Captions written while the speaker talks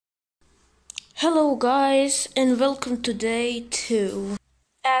Hello guys and welcome to day 2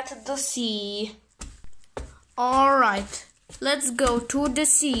 at the sea. Alright, let's go to the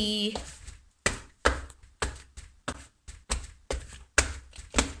sea.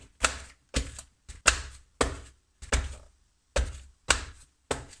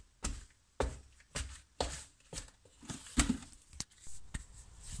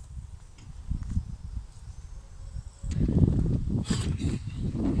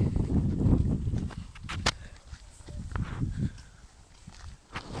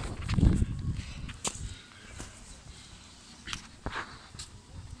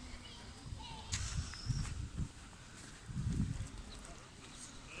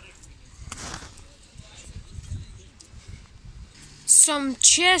 Some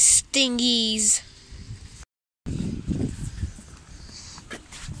chest thingies.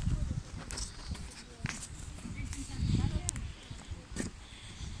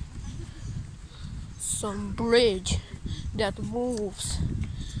 Some bridge that moves.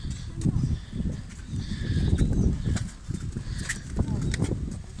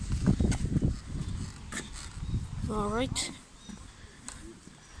 Alright.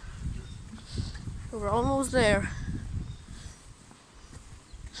 We're almost there.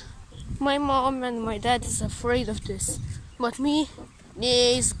 My mom and my dad is afraid of this, but me,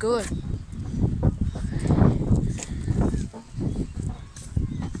 it's good.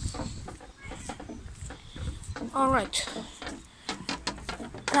 Alright,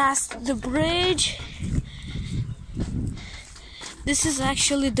 past the bridge. This is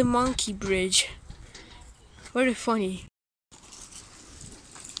actually the monkey bridge. Very funny.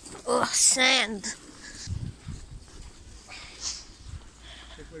 Ugh, sand.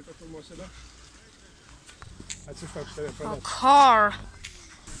 A car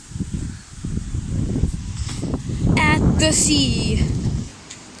at the sea.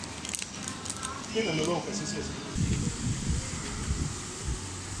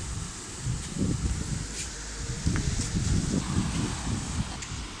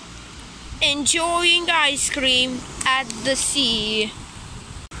 Enjoying ice cream at the sea.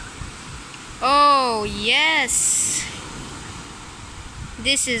 Oh yes,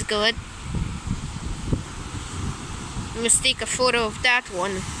 this is good. Let's take a photo of that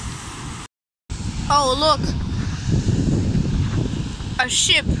one. Oh look, a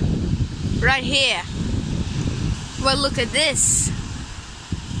ship right here. Well, look at this,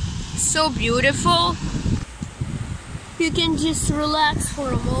 so beautiful. You can just relax for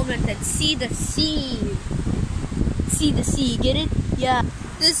a moment and see the sea. See the sea, get it? Yeah.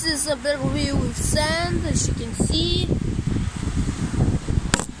 This is a better view with sand, as you can see.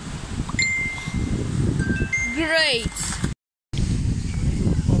 Great.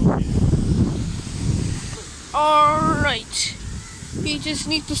 Alright. You just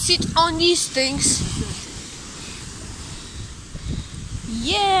need to sit on these things.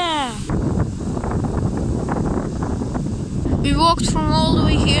 Yeah. We walked from all the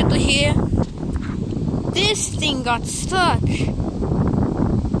way here to here. This thing got stuck.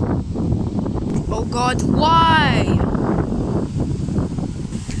 Oh God, why?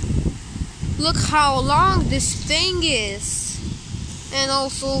 Look how long this thing is. And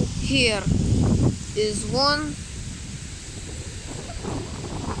also here is one.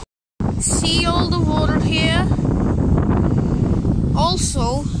 See all the water here?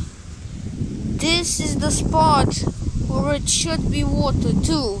 Also, this is the spot where it should be water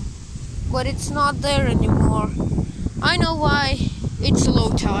too, but it's not there anymore. I know why. It's low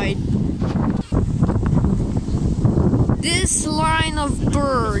tide. This line of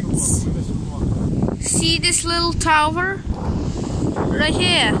birds. See this little tower? Right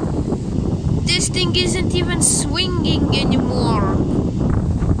here. This thing isn't even swinging anymore.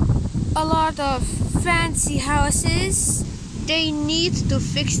 A lot of fancy houses, they need to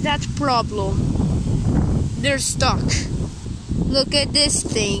fix that problem. They're stuck. Look at this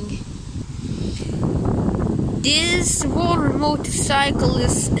thing. This water motorcycle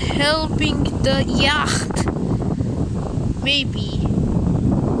is helping the yacht. Maybe.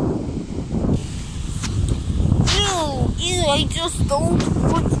 Ew, I just don't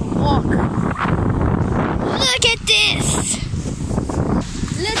want to walk. Look at this.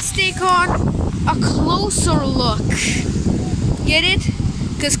 Let's take on a closer look. Get it?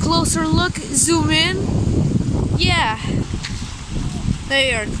 Because closer look, zoom in. Yeah.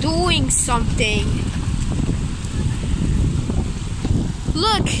 They are doing something.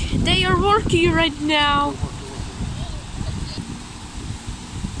 Look, they are working right now.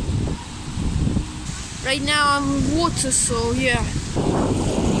 Right now I'm in water, so yeah.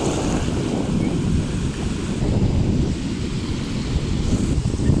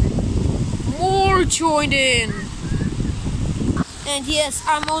 More joined in. And yes,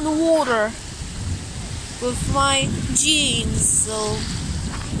 I'm on water with my jeans, so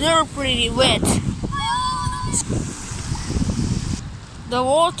they're pretty wet. The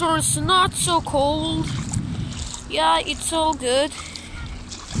water is not so cold. Yeah, it's all good.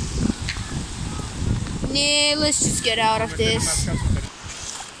 Nah, let's just get out of this.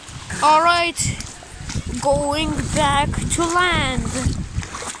 Alright, going back to land.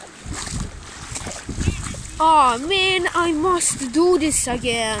 Oh man, I must do this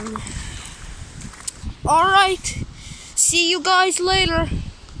again. Alright, see you guys later.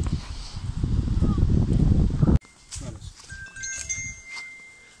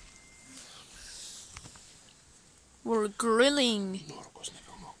 We're grilling.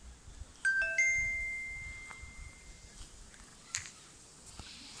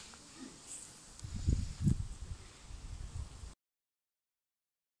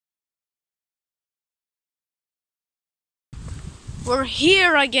 We're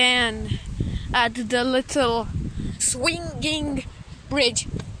here again at the little swinging bridge.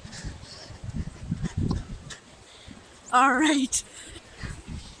 Alright.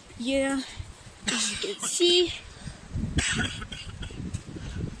 Yeah, as you can see.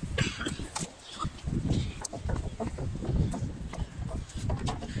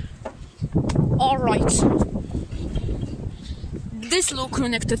 Alright. This little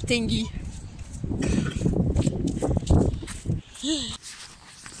connector thingy.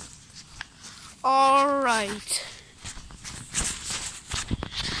 Alright.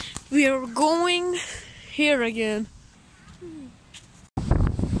 We are going here again.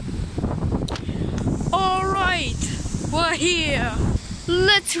 Alright, we're here.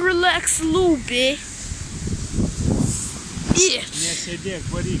 Let's relax a little bit. Yes.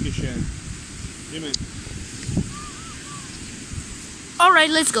 Alright,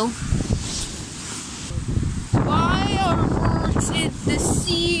 let's go. Fireworks in the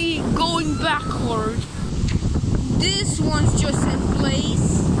sea going backward. This one's just in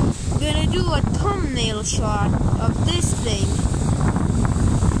place. Gonna do a thumbnail shot of this thing.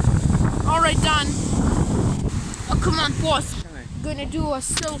 Alright, done. Oh, come on, pause. Gonna do a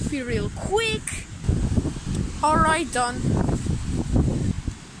selfie real quick. Alright, done.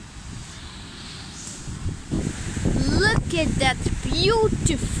 Look at that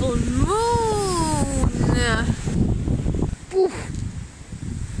beautiful moon. Oof.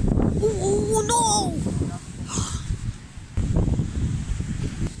 Oh no!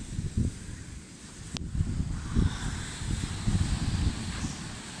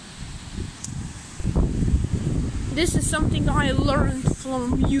 This is something I learned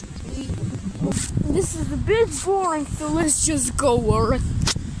from you. This is a bit boring, so let's just go, alright?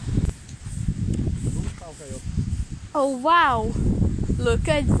 Oh wow, look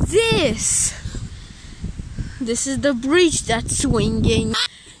at this! This is the bridge that's swinging.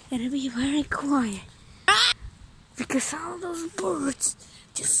 Gotta be very quiet, because all those birds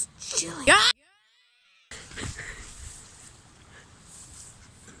just chilling.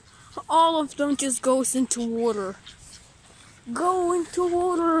 All of them just goes into water. Go into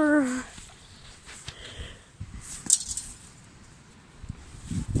water!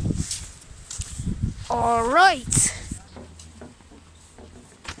 Alright!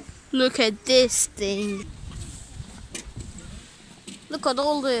 Look at this thing. Look at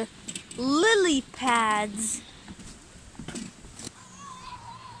all the lily pads.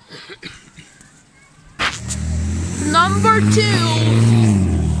 Number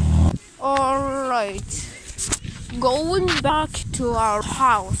 2. Alright. Going back to our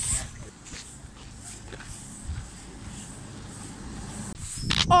house.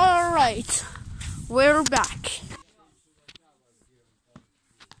 Alright. We're back.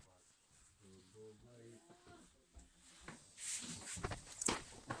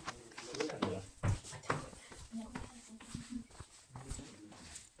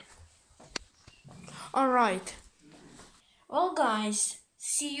 Alright. Well guys,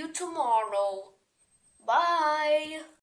 see you tomorrow. Bye.